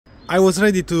I was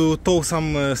ready to tow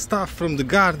some stuff from the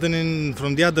garden and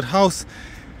from the other house,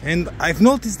 and I've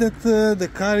noticed that the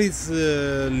car is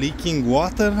leaking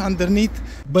water underneath,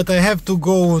 but I have to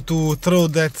go to throw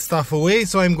that stuff away,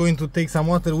 so I'm going to take some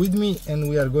water with me and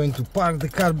we are going to park the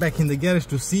car back in the garage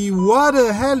to see what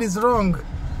the hell is wrong.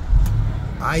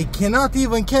 I cannot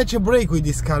even catch a break with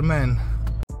this car, man.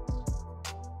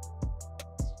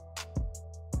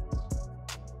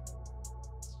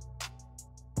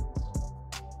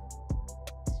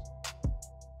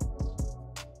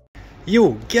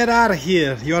 You, get out of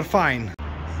here, you're fine.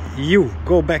 You,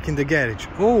 go back in the garage.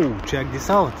 Oh, check this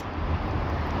out.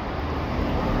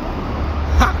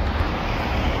 Ha!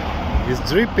 It's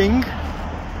dripping.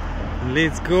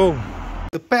 Let's go.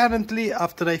 Apparently,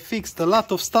 after I fixed a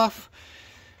lot of stuff,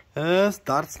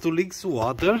 starts to leak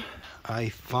water. I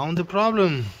found a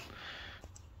problem.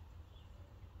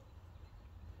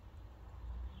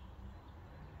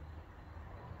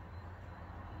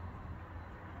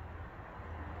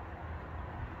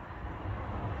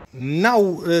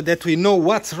 Now that we know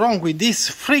what's wrong with this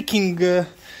freaking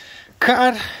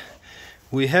car,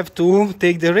 we have to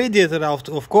take the radiator out,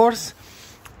 of course.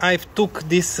 I've took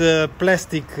this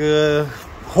plastic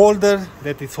holder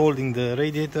that is holding the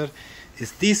radiator.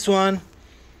 It's this one.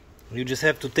 You just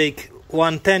have to take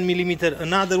one 10mm,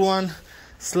 another one,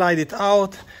 slide it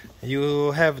out.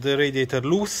 You have the radiator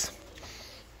loose.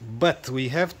 But we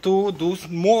have to do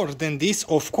more than this,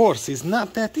 of course. It's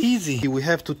not that easy. We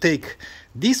have to take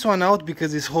this one out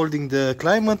because it's holding the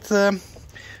climate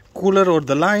cooler or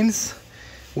the lines.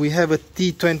 We have a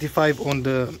T25 on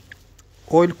the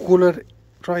oil cooler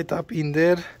right up in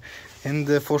there,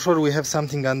 and for sure we have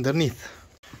something underneath.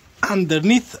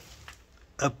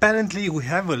 Apparently we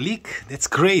have a leak. That's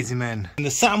crazy, man. In the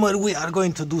summer we are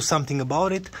going to do something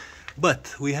about it,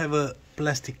 but we have a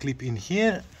plastic clip in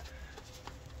here.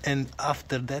 And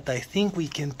after that, I think we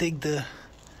can take the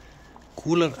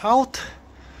cooler out.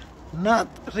 Not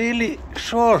really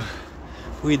sure.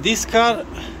 With this car,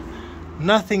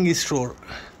 nothing is sure.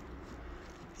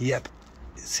 Yep,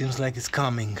 it seems like it's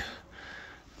coming.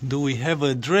 Do we have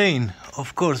a drain?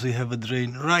 Of course we have a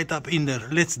drain right up in there.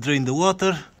 Let's drain the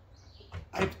water.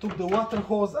 I took the water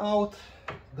hose out,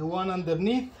 the one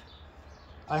underneath.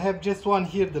 I have just one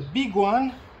here, the big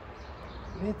one.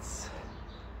 Let's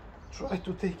try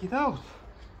to take it out.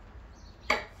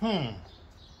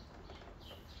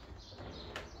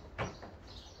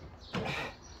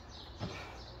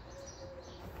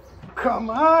 Come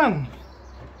on!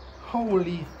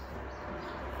 Holy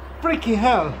freaking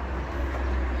hell!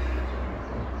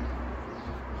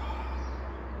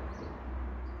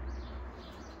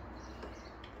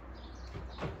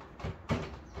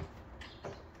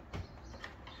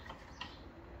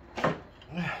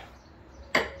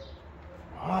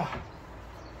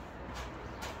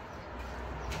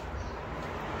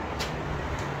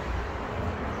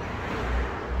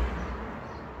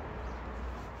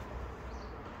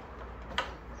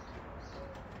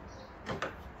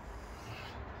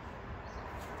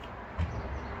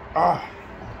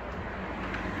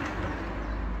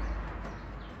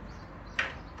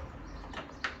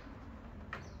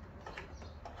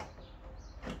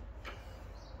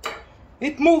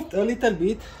 It moved a little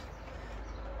bit.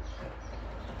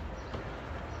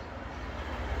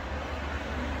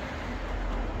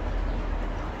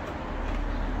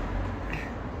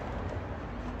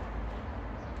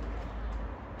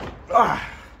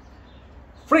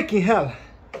 Freaking hell.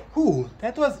 Ooh,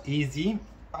 that was easy.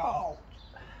 Oh.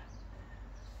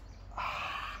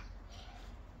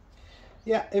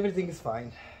 Yeah, everything is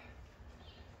fine.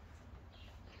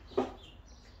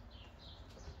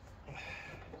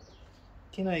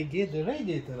 Can I get the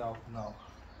radiator out now?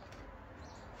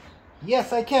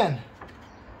 Yes, I can.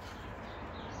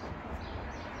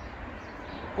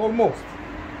 Almost.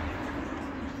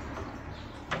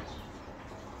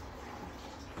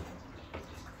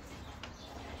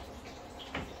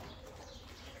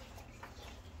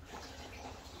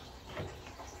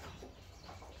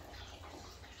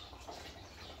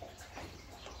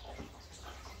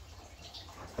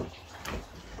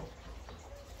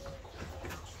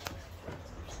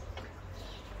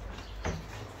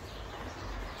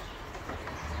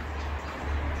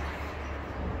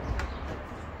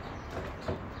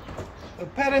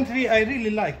 Apparently, I really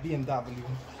like BMW.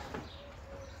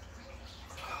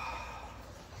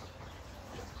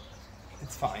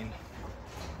 It's fine.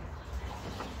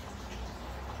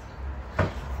 Come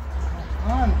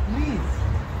on, please.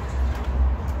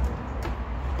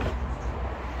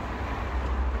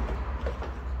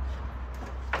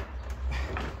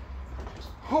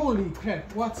 Holy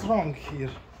crap, what's wrong here?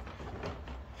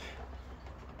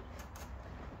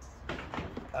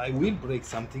 I will break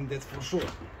something, that's for sure.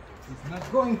 It's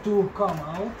not going to come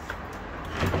out.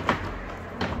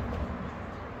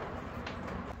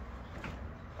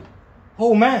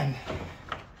 Oh man!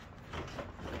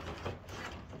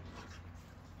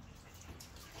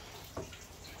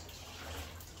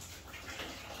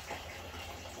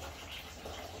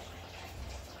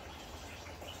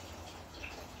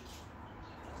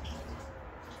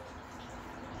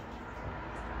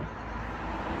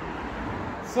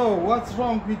 So, what's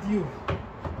wrong with you?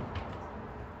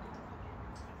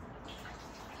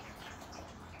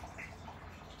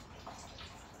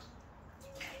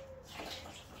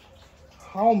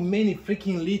 How many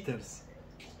freaking liters?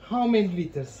 How many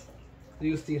liters do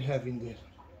you still have in there?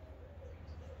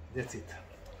 That's it.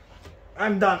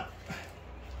 I'm done.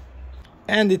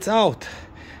 And it's out.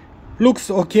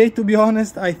 Looks okay, to be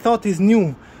honest. I thought it's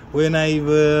new when I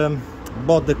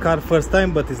bought the car first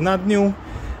time, but it's not new.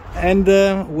 And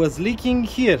was leaking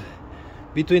here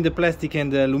between the plastic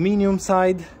and the aluminum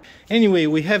side. Anyway,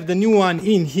 we have the new one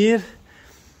in here.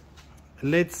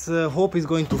 Let's hope it's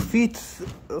going to fit.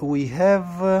 We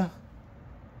have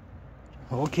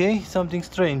okay, something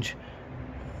strange.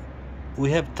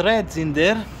 We have threads in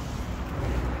there,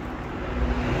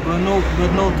 but no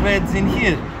threads in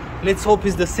here. Let's hope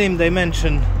it's the same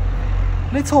dimension.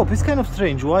 Let's hope. It's kind of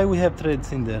strange why we have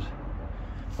threads in there.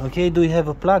 Okay, do we have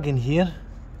a plug in here?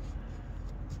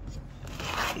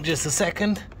 Just a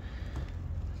second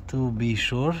to be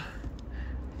sure.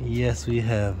 Yes, we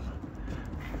have.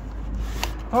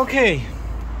 Okay,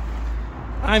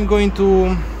 I'm going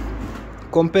to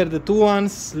compare the two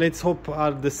ones. Let's hope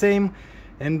are the same,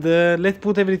 and let's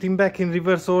put everything back in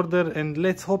reverse order, and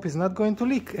let's hope it's not going to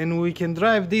leak and we can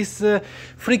drive this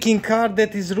freaking car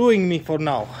that is ruining me for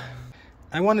now.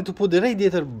 I wanted to put the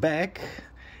radiator back,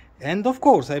 and of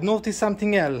course I've noticed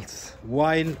something else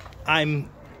while I'm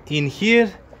in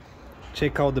here.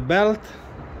 Check out the belt.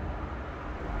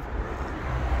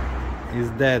 It's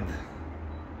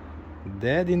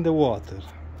dead in the water.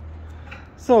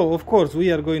 So of course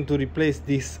we are going to replace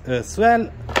this as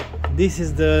well. This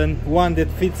is the one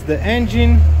that fits the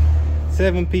engine,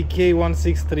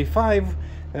 7PK1635.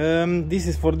 This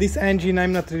is for this engine.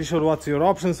 I'm not really sure what's your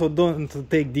option, so don't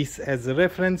take this as a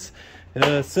reference.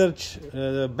 Search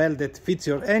a belt that fits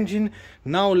your engine.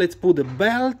 Now let's put the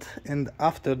belt, and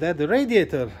after that the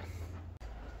radiator.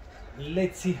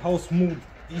 Let's see how smooth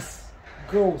this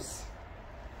goes.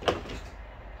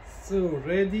 So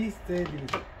ready, steady,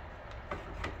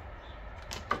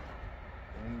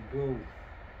 and go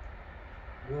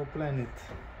planet.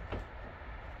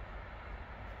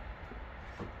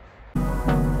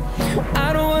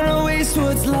 I don't wanna waste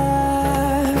what's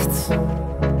left.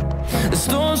 The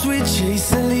storms we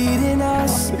chase are leading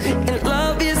us, and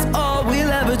love is all we'll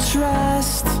ever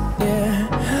trust. Yeah,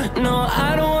 no,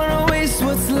 I don't wanna waste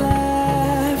what's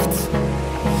left.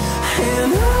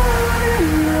 And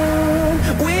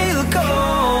on we'll go,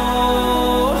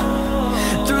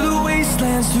 through the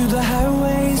wastelands, through the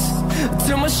highways,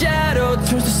 till my shadow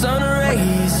turns to sun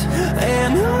rays.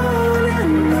 And on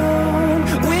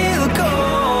we'll go,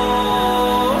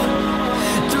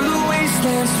 through the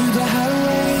wastelands, through the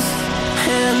highways,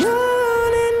 and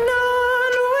on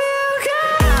we'll go.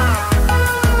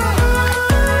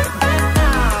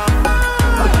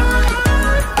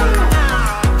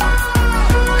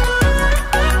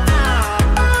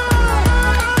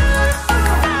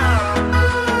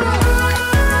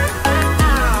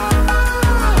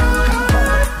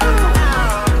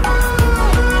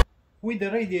 With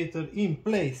the radiator in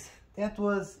place, that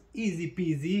was easy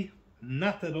peasy,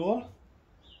 not at all,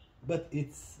 but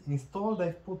it's installed.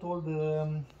 I've put all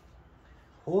the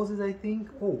hoses, I think.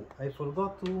 Oh, I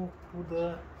forgot to put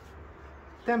the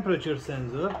temperature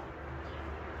sensor.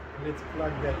 Let's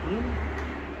plug that in.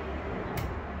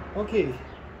 Okay,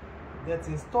 that's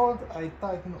installed. I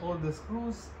tighten all the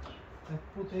screws. I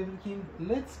put everything.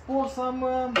 Let's pour some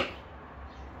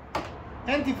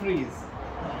antifreeze.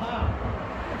 Aha.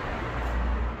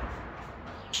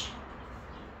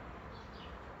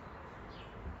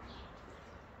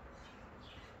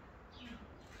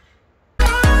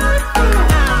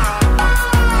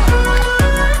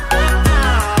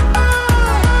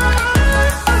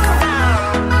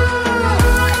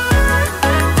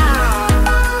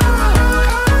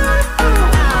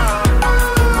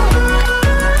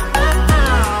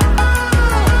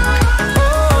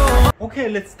 Okay,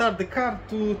 let's start the car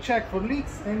to check for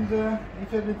leaks, and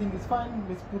if everything is fine,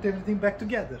 let's put everything back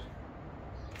together.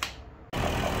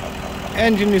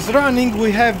 Engine is running.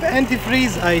 We have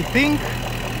antifreeze, I think.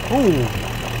 Oh,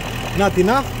 not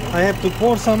enough. I have to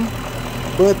pour some,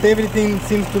 but everything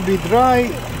seems to be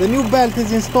dry. The new belt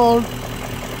is installed.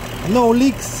 no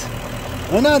leaks.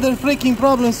 Another freaking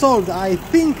problem solved. I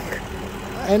think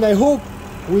and I hope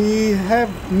we have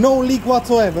no leak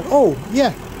whatsoever. Oh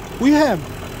yeah, we have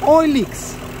oil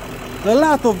leaks, a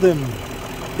lot of them.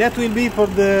 That will be for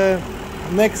the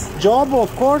next job,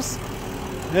 of course.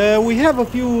 We have a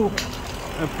few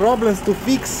problems to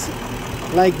fix,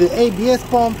 like the ABS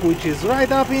pump, which is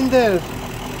right up in there,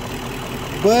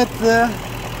 but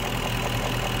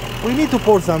we need to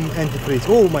pour some antifreeze.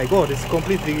 Oh my god, it's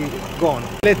completely gone.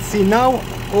 Let's see now.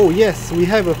 Oh yes, we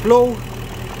have a flow.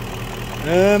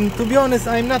 To be honest,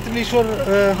 I'm not really sure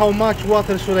how much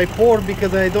water should I pour,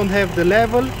 because I don't have the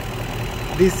level,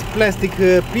 this plastic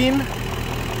pin,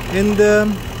 and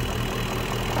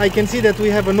I can see that we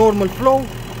have a normal flow.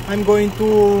 I'm going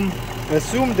to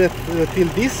assume that till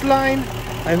this line.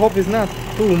 I hope it's not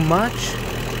too much,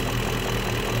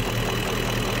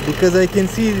 because I can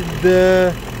see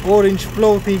the orange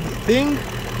floating thing,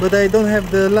 but I don't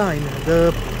have the line,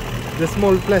 the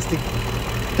small plastic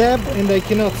tab, and I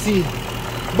cannot see.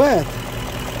 But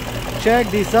check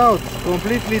this out,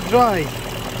 completely dry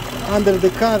under the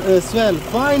car as well.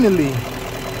 Finally,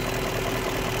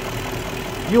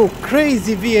 you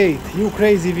crazy V8, you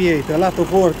crazy V8. A lot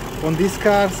of work on these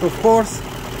cars, of course.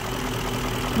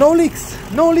 No leaks,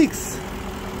 no leaks,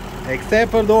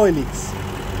 except for the oil leaks.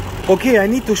 Okay, I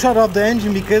need to shut off the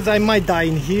engine because I might die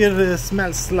in here.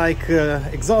 Smells like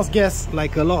exhaust gas,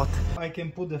 like a lot. I can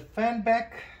put the fan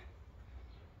back.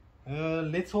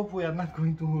 Let's hope we are not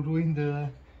going to ruin the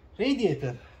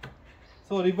radiator.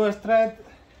 So reverse thread.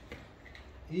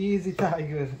 Easy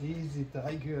tiger, easy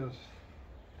tiger.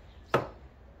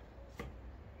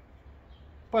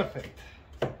 Perfect.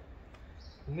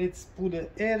 Let's put the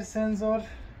air sensor.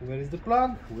 Where is the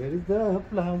plug? Where is the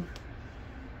plug?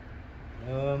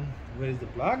 Where is the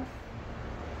plug?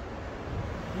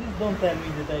 Please don't tell me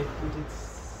that I put it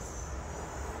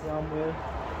somewhere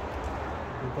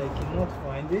that I cannot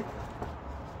find it.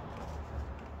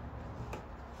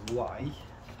 Why?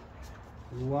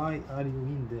 Why are you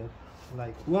in there?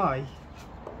 Like, why?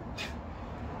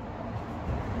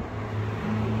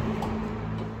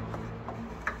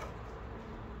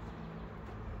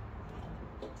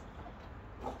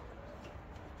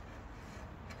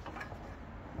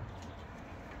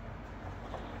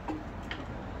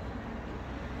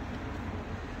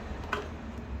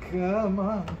 Come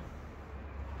on.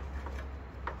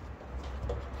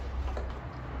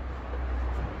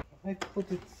 I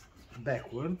put it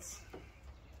backwards.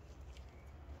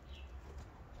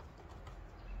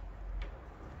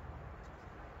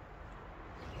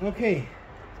 Okay.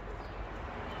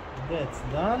 That's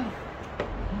done.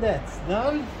 That's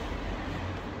done.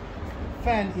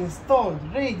 Fan installed,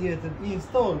 radiator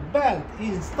installed, belt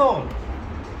installed.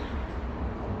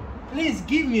 Please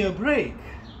give me a break.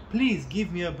 Please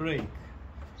give me a break.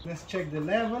 Let's check the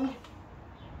level.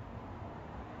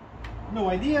 No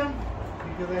idea,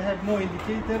 because I have no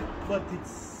indicator, but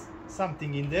it's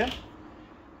something in there.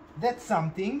 That's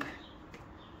something.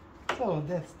 So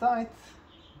that's tight.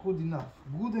 Good enough.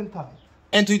 Good and tight.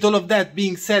 And with all of that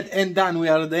being said and done, we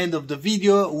are at the end of the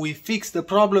video. We fixed the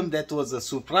problem. That was a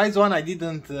surprise one. I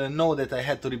didn't know that I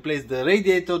had to replace the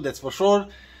radiator, that's for sure.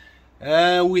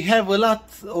 We have a lot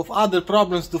of other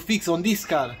problems to fix on this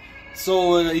car.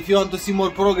 So if you want to see more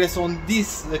progress on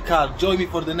this car, join me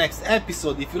for the next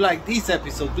episode. If you like this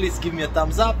episode, please give me a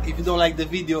thumbs up. If you don't like the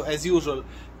video, as usual,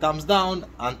 thumbs down.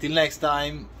 Until next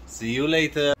time, see you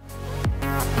later.